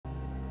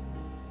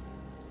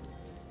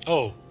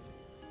Oh.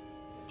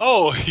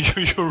 Oh,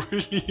 you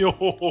really...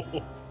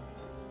 Oh.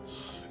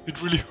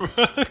 It really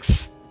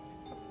works.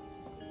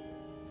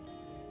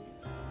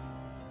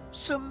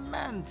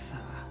 Samantha,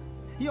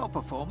 your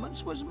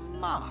performance was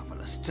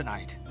marvelous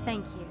tonight.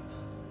 Thank you.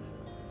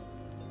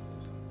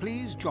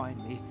 Please join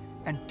me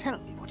and tell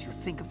me what you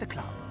think of the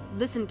club.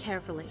 Listen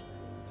carefully.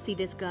 See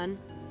this gun?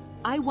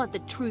 I want the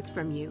truth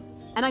from you,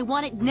 and I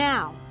want it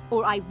now,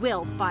 or I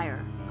will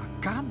fire.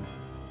 A gun?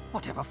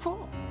 Whatever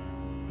for?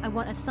 I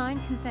want a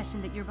signed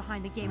confession that you're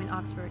behind the game in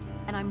Oxford,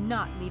 and I'm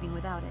not leaving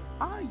without it.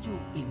 Are you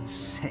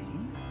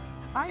insane?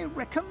 I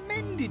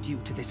recommended you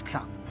to this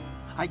club.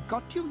 I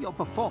got you your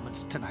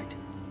performance tonight.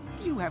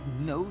 Do you have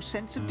no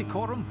sense of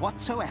decorum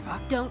whatsoever?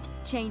 Don't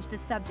change the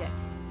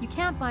subject. You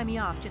can't buy me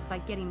off just by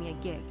getting me a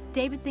gig.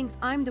 David thinks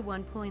I'm the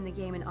one pulling the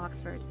game in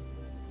Oxford.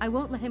 I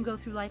won't let him go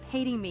through life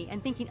hating me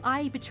and thinking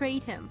I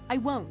betrayed him. I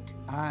won't.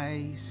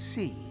 I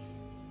see.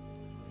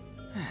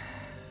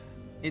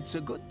 It's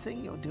a good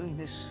thing you're doing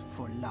this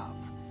for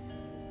love.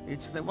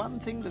 It's the one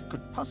thing that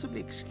could possibly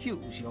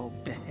excuse your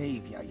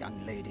behavior,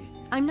 young lady.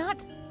 I'm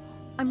not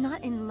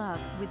in love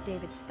with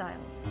David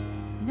Stiles.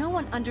 No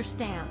one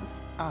understands.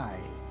 I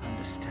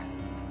understand.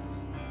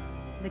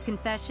 The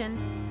confession?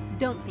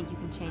 Don't think you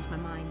can change my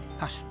mind.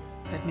 Hush,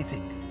 let me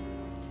think.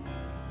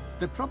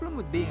 The problem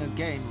with being a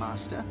game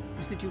master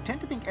is that you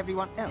tend to think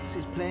everyone else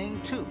is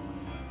playing too.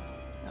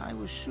 I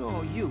was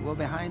sure you were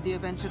behind the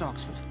events at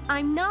Oxford.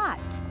 I'm not!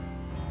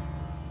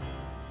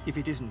 If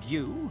it isn't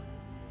you,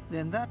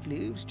 then that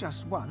leaves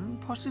just one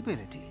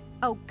possibility.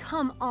 Oh,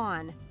 come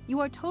on. You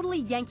are totally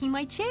yanking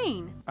my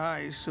chain.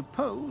 I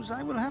suppose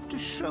I will have to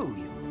show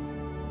you.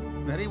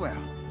 Very well.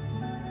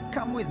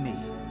 Come with me.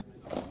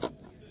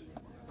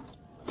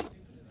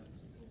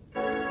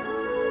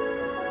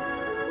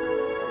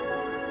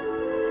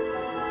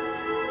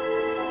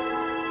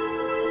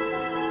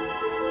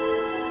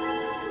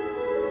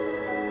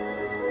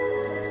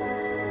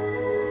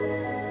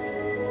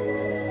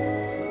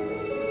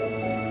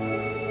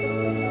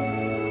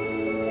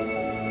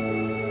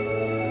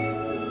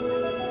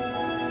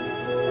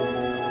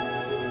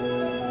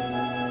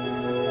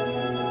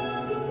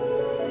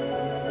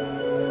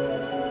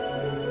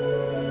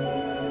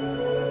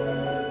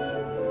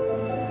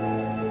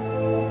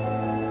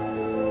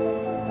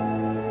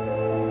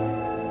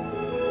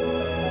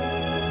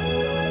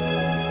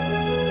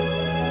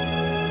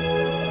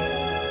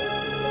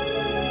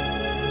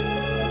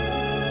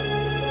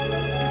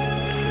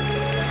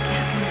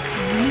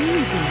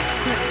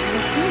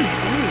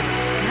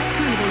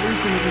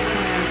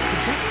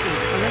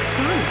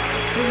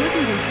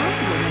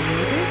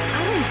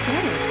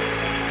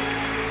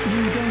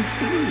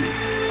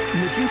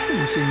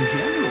 Magicians in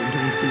general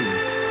don't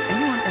believe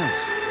anyone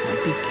else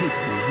might be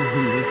capable of the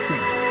real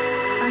thing.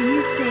 Are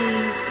you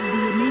saying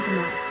the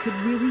Enigma could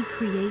really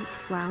create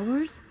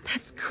flowers?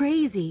 That's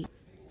crazy.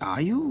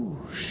 Are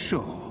you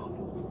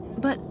sure?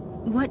 But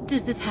what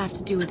does this have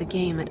to do with the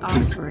game at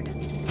Oxford?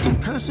 The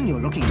person you're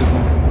looking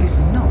for is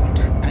not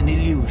an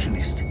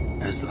illusionist.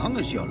 As long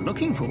as you're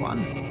looking for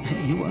one,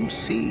 you won't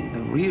see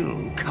the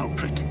real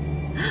culprit.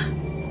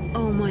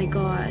 Oh my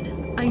god.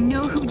 I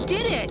know who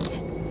did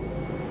it!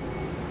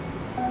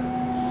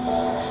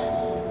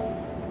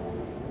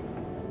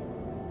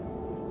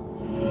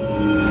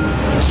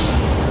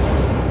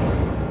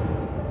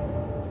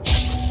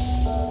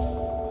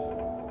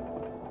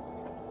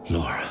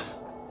 Laura.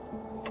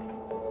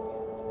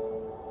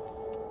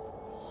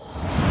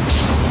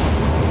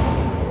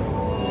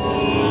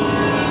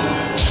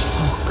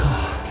 Oh,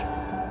 God.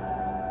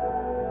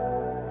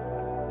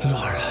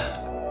 Laura.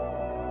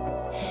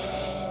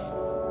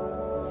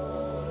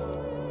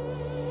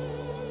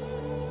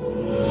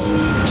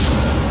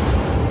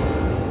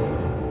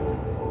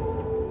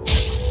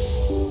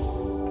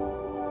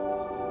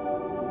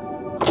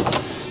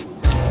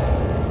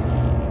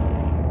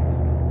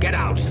 Get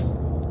out!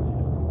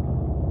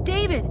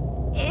 David!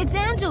 It's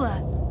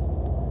Angela!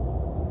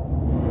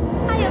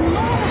 I am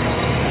Laura!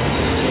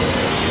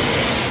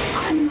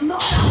 I'm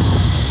Laura!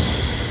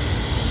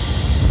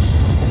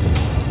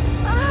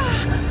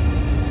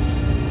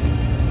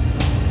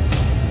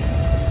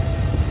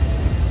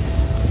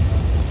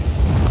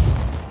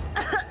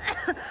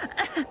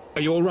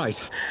 Are you all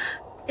right?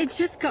 It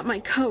just got my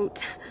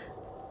coat.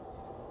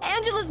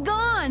 Angela's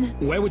gone!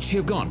 Where would she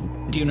have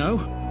gone? Do you know?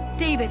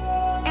 David,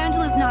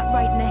 Angela's not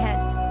right in the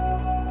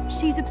head.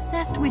 She's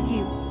obsessed with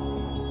you.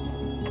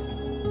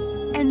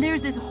 And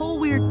there's this whole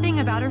weird thing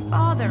about her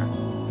father.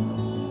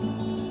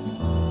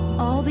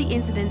 All the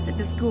incidents at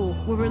the school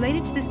were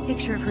related to this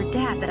picture of her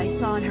dad that I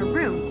saw in her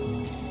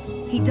room.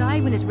 He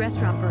died when his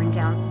restaurant burned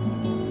down.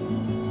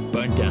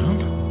 Burnt down?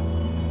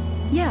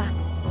 Yeah.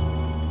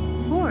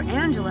 Poor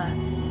Angela.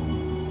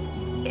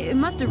 It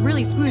must have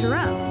really screwed her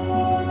up.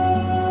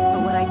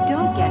 But what I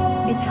don't get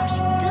is how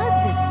she does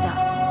this stuff.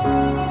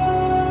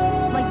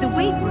 Like the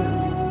weight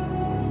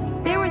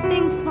room. There were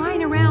things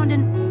flying around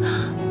and...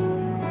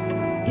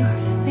 your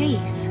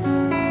face.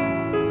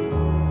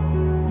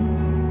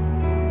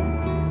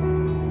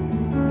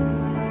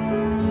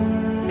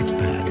 It's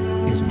bad,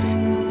 isn't it?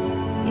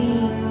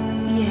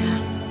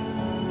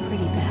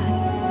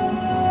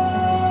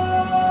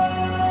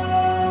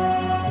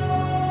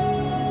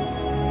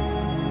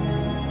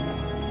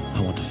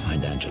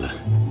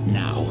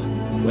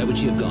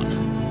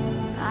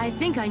 I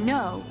think I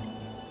know.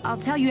 I'll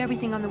tell you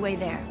everything on the way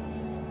there.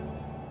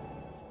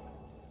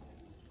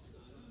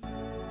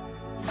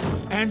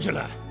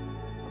 Angela!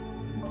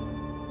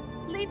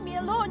 Leave me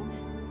alone.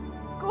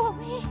 Go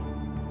away.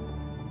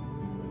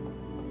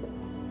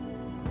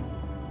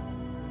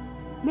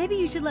 Maybe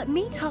you should let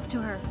me talk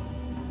to her.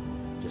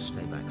 Just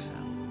stay back,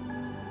 Sam.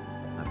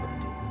 I've got to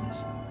deal with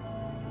this.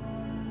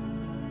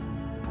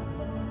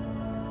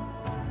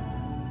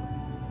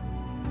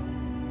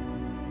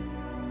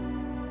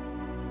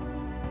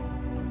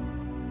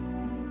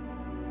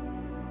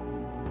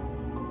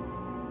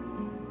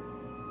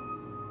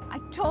 I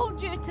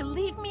told you to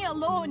leave me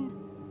alone.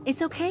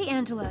 It's okay,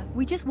 Angela.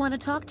 We just want to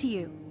talk to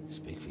you.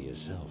 Speak for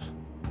yourself.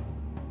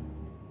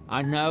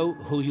 I know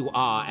who you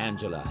are,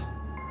 Angela.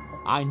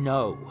 I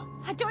know.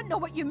 I don't know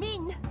what you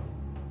mean.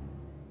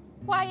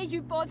 Why are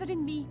you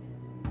bothering me?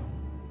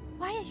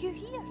 Why are you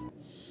here?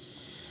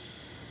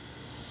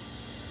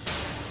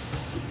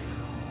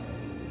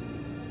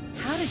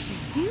 How does she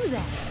do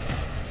that?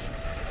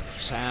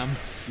 Sam,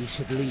 you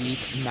should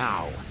leave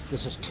now.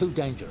 This is too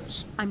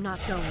dangerous. I'm not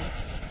going.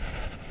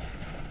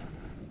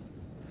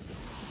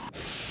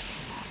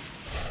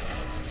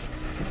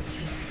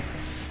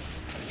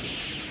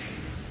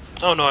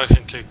 Oh no, I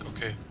can click,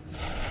 okay.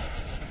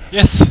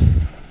 Yes!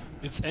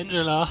 It's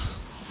Angela.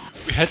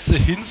 We had the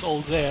hints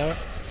all there,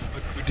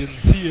 but we didn't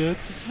see it.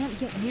 We can't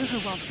get near her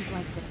while she's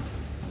like this.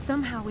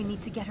 Somehow we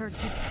need to get her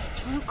to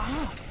turn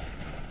off.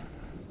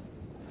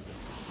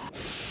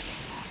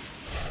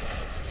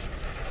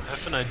 I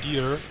have an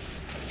idea.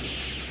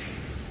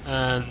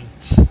 And...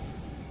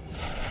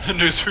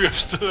 no, so we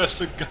still have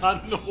the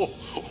gun. No.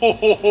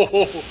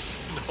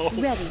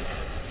 No. Ready.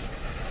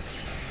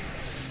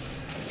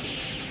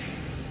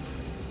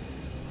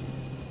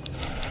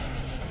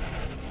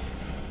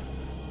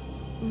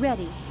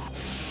 Ready.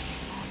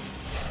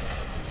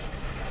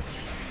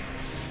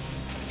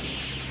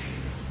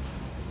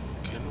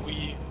 Can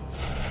we...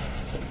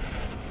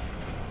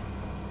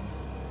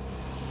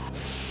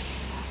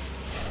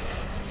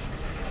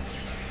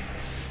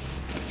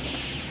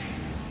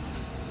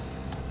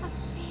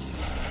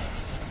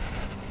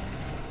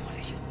 What are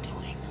you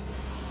doing?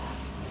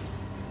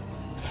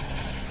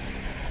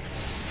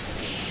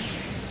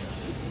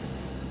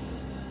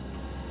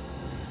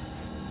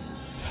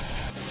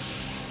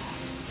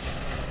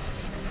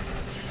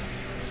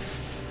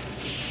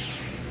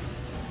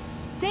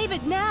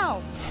 David,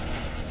 now!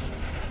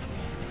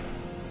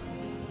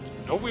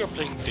 No, we are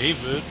playing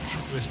David,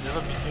 who has never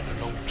been here in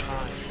a long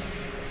time.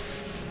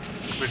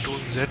 We're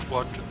doing that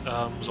what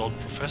the old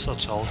professor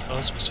told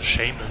us with the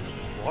shaman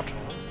in water.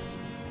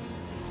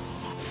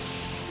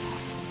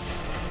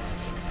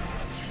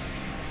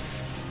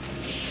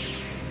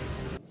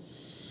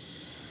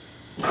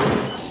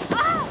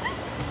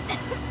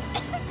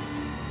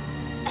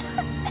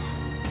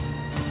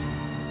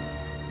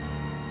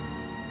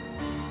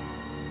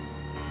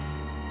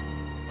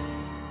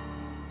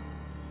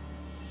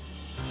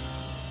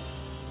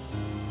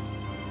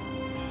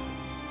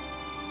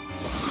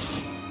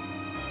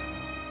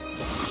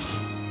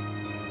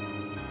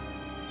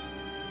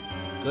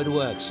 Good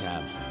work,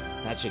 Sam.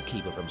 That should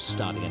keep her from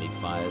starting any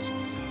fires,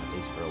 at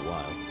least for a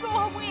while. Go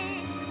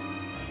away.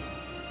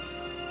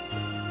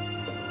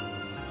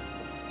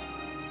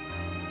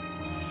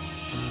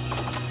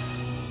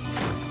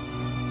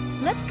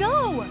 Let's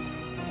go!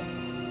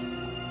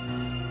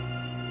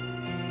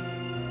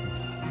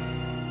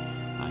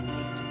 I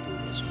need to do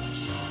this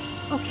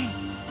myself. Okay,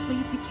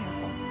 please be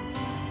careful.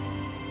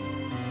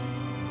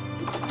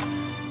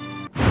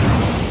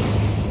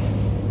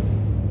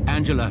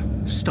 Angela,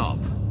 stop.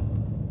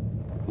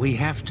 We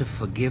have to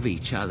forgive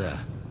each other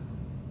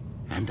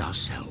and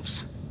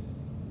ourselves.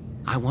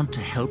 I want to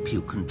help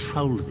you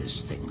control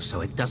this thing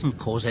so it doesn't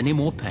cause any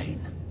more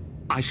pain.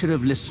 I should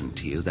have listened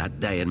to you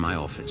that day in my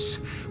office.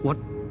 What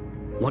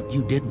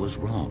you did was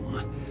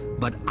wrong,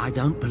 but I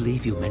don't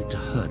believe you meant to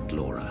hurt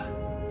Laura.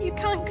 You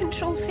can't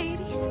control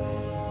fairies.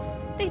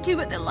 They do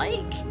what they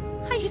like.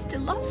 I used to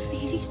love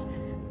fairies.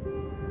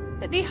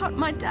 But they hurt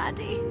my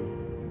daddy.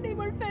 They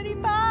were very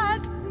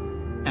bad.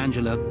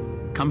 Angela,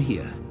 come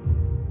here.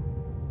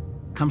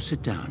 Come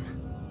sit down.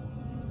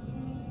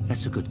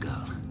 That's a good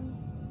girl.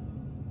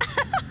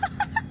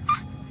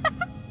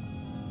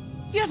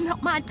 You're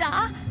not my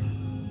dad.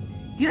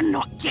 You're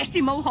not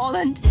Jesse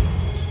Mulholland.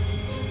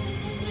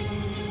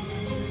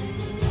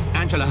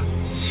 Angela!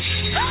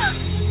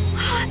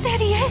 Ah, there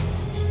he is.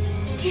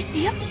 Do you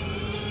see him?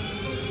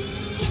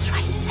 He's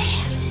right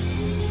there.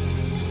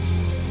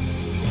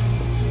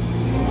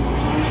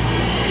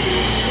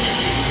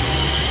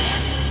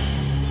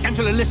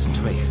 Angela, listen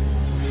to me.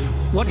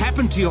 What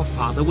happened to your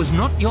father was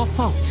not your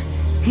fault.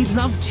 He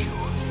loved you.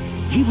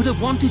 He would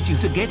have wanted you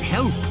to get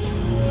help.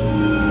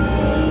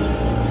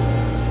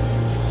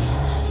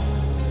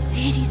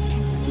 Fairies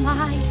can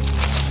fly.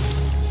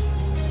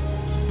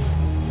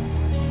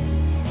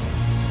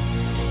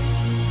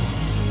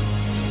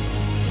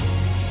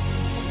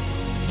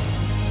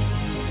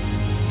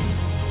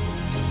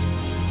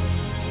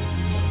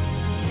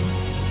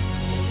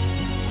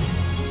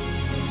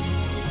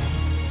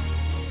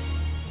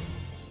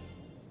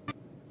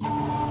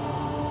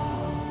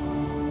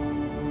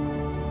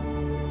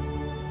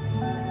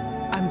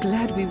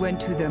 but we went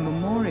to the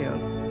memorial.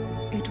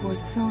 It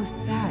was so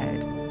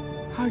sad.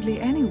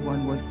 Hardly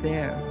anyone was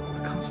there.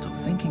 I can't stop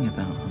thinking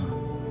about her.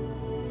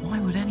 Why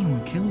would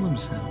anyone kill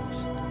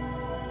themselves?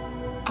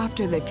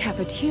 After the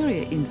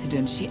cafeteria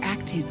incident, she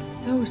acted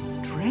so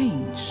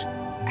strange,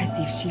 as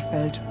if she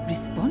felt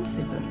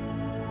responsible.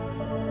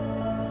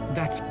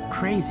 That's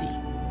crazy.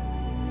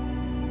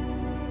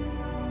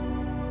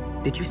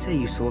 Did you say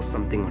you saw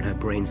something on her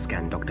brain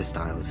scan, Dr.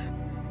 Stiles?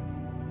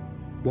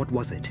 What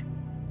was it?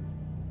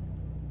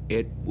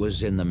 It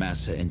was in the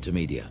massa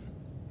intermedia.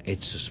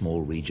 It's a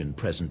small region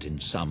present in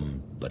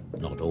some, but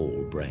not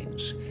all,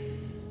 brains.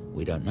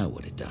 We don't know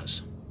what it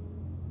does.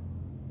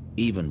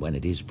 Even when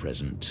it is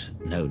present,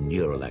 no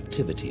neural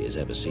activity is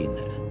ever seen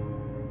there.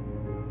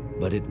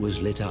 But it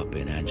was lit up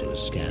in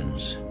Angela's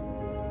scans,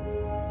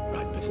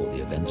 right before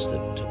the events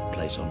that took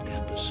place on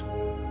campus.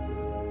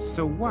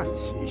 So what?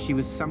 She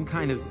was some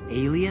kind of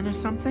alien or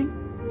something?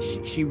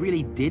 She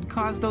really did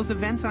cause those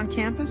events on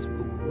campus?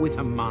 With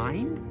a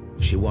mind?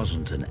 She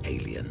wasn't an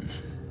alien,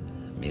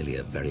 merely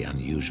a very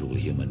unusual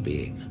human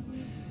being.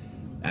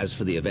 As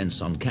for the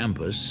events on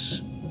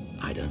campus,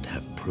 I don't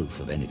have proof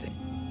of anything.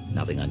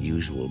 Nothing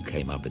unusual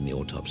came up in the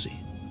autopsy.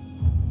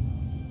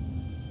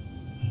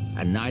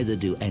 And neither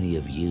do any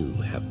of you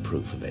have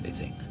proof of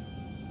anything.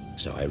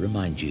 So I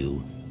remind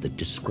you that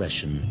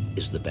discretion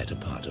is the better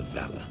part of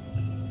valor.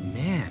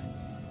 Man,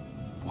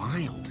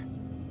 wild.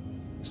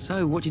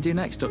 So, what do you do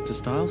next, Dr.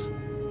 Stiles?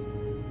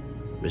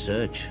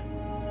 Research.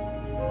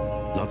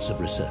 Lots of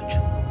research.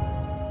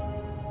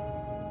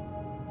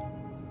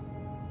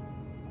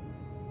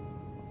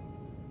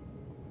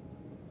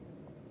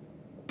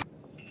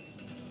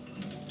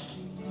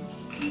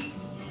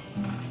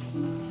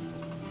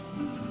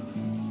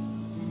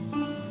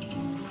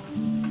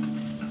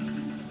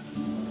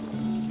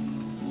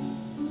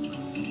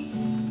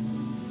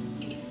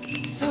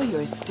 So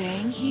you're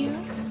staying here?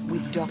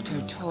 With Dr.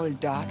 Tall,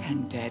 Dark,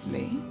 and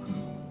Deadly?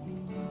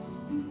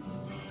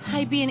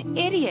 I'd be an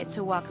idiot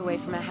to walk away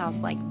from a house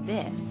like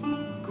this.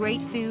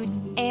 Great food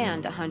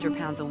and 100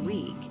 pounds a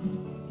week.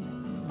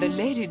 The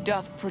lady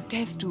doth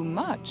protest too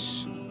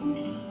much.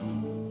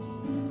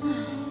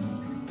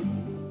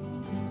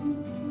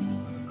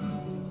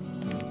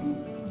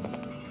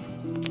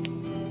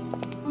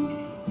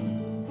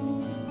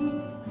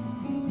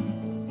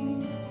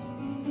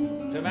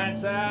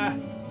 Samantha,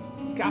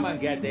 come and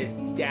get this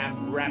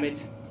damn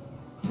rabbit.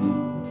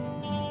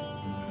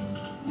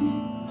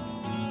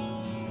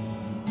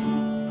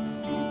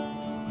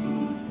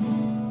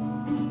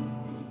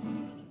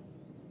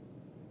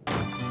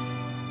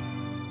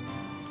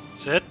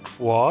 That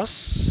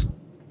was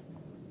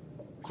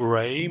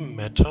Grey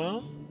Matter,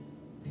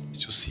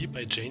 as you see,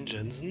 by Jane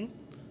Jensen.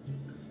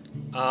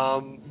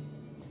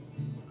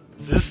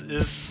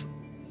 This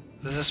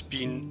has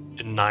been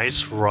a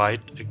nice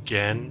ride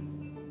again.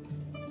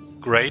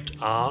 Great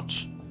art,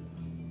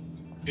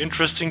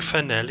 interesting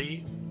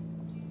finale,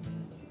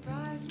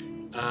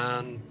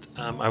 and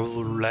I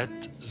will let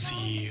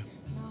the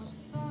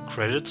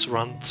credits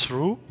run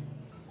through.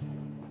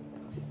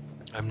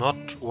 I'm not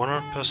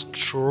 100%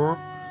 sure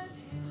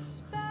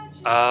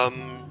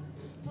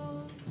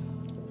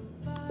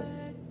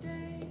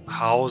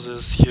how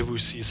this, here we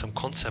see some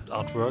concept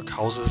artwork,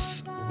 how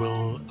this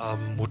will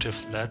would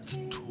have led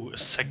to a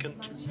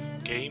second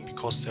game,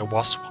 because there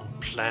was one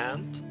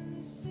planned,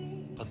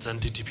 but then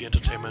DTP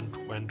Entertainment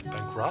went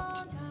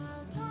bankrupt,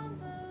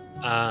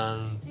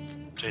 and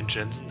Jane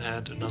Jensen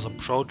had another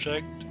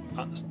project,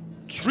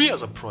 3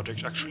 other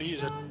projects actually,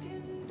 that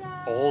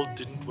all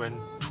didn't went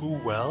too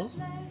well.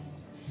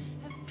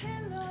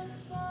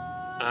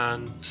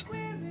 And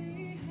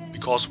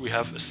because we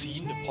have a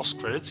scene, a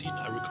post-credit scene,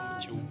 I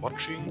recommend you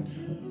watching,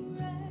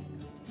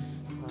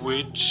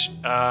 which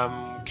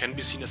can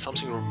be seen as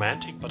something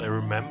romantic, but I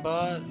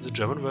remember in the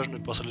German version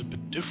it was a little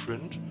bit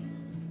different.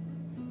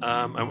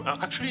 I'm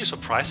actually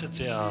surprised that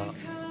there are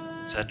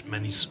that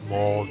many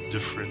small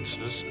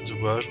differences in the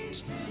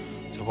versions.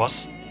 There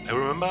was, I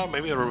remember,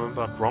 maybe I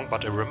remembered wrong,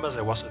 but I remember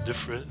there was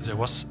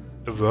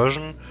a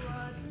version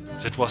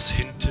that was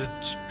hinted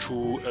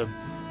to a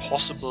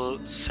possible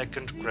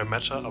second Grey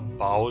Matter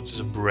about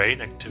the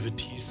brain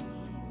activities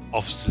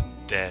of the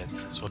dead.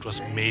 So it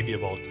was maybe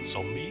about the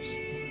zombies.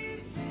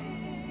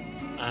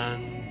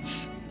 And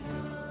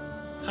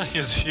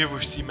here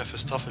we see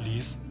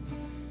Mephistopheles.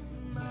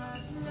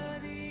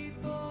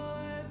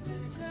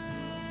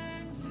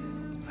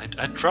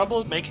 I had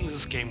trouble making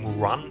this game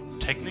run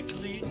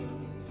technically,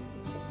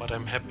 but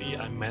I'm happy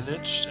I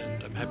managed,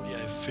 and I'm happy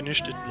I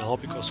finished it now,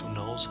 because who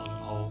knows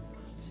how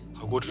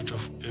good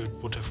it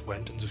would have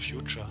went in the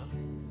future.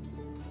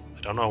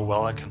 I don't know how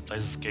well I can play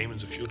this game in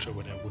the future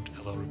when I would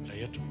ever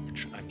replay it,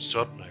 which I'm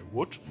certain I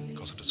would,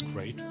 because it is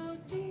great.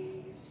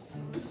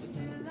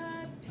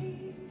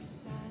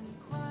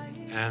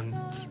 And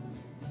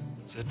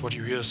that what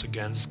you hear is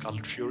again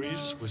Scarlet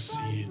Furies, with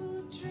the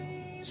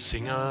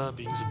singer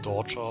being the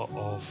daughter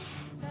of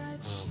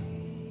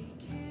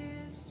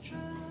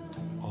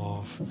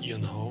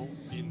Ian Ho.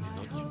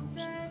 Not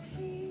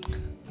Ian.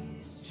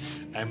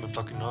 I'm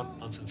talking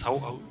nonsense.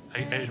 How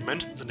I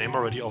mentioned the name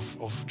already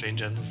of Jane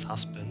Jensen's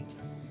husband,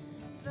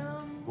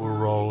 who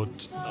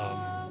wrote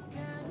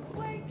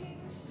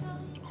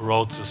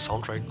the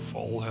soundtrack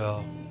for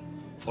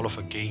all of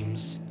her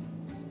games.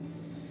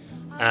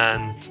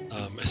 And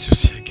as you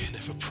see again, I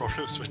have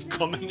problems with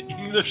common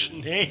English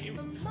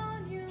names.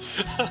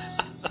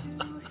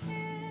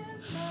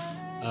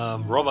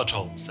 Robert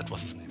Holmes, that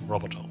was his name,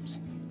 Robert Holmes.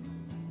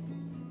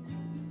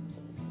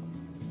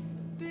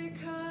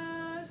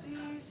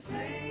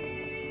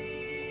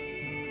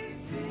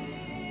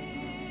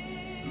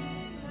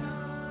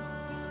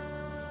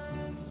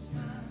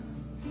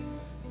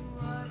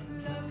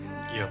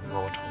 Yeah,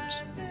 Robert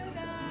Holmes.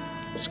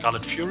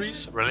 Scarlet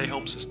Furies, Raleigh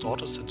Holmes'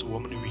 daughter, that's a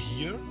woman we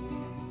hear.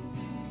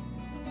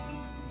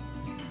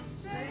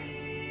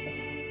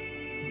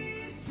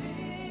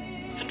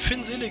 And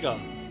Finn Seliger.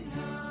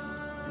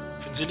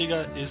 Finn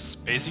Seliger is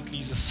basically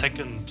the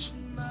second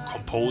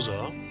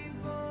composer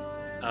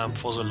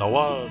for the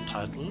lower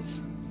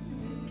titles.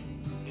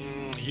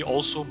 He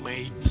also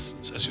made,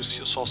 as you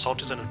saw, sound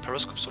design and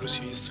Periscope Stories.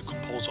 He is the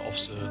composer of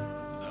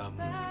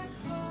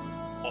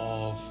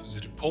the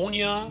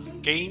Deponia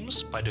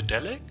games by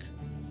Daedalic,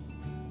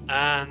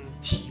 and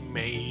he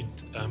made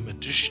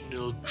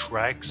additional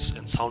tracks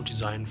and sound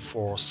design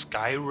for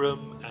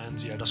Skyrim and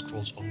the Elder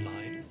Scrolls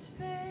Online.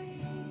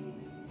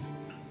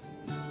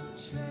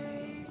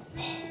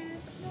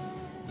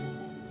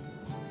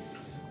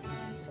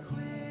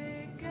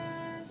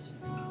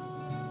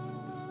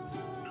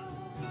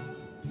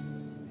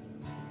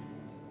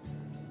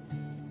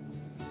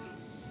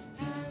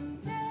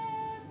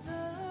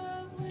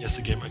 Yes,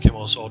 the game came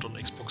also out on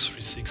Xbox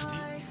 360.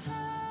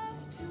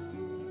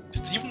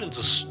 It's even in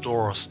the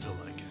store still,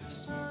 I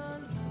guess.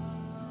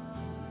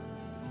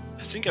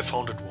 I think I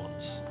found it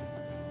once.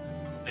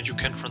 And you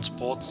can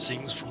transport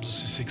things from the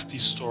 360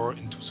 store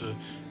into the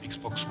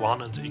Xbox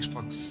One and the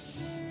Xbox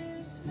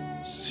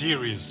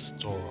Series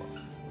store.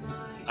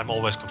 I'm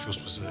always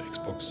confused with the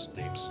Xbox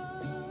names.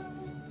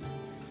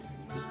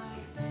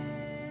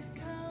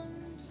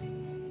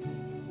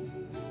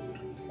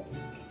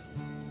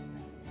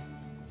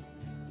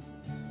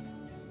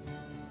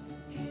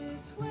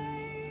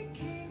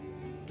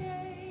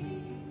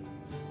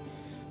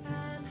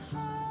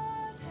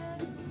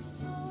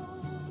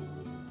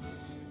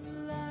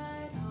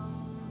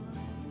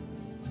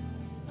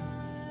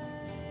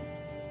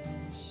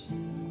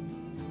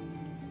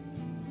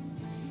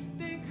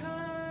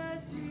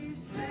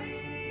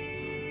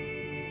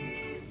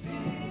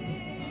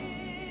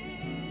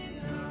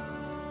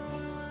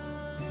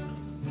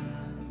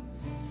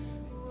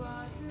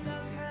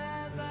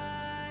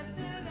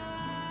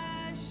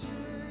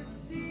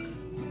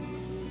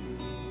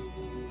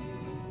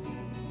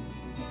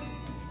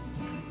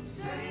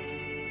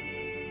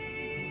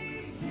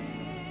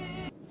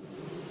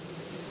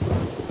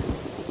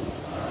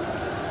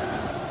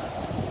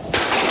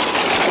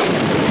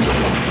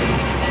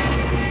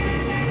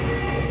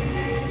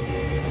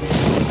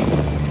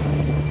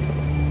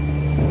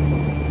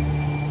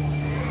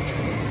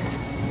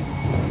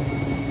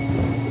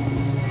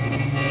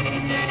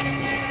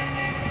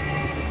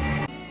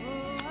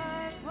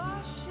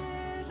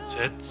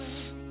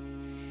 That's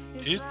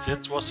it.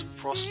 That was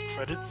the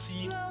post-credit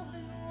scene.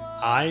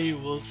 I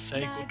will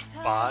say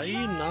goodbye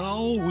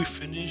now. We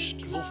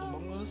finished Wolf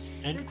Among Us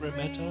and Grey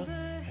Matter,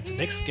 and the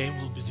next game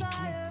will be the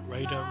Tomb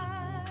Raider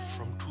reboot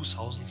from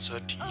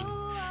 2013.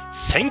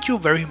 Thank you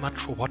very much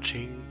for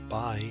watching.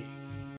 Bye.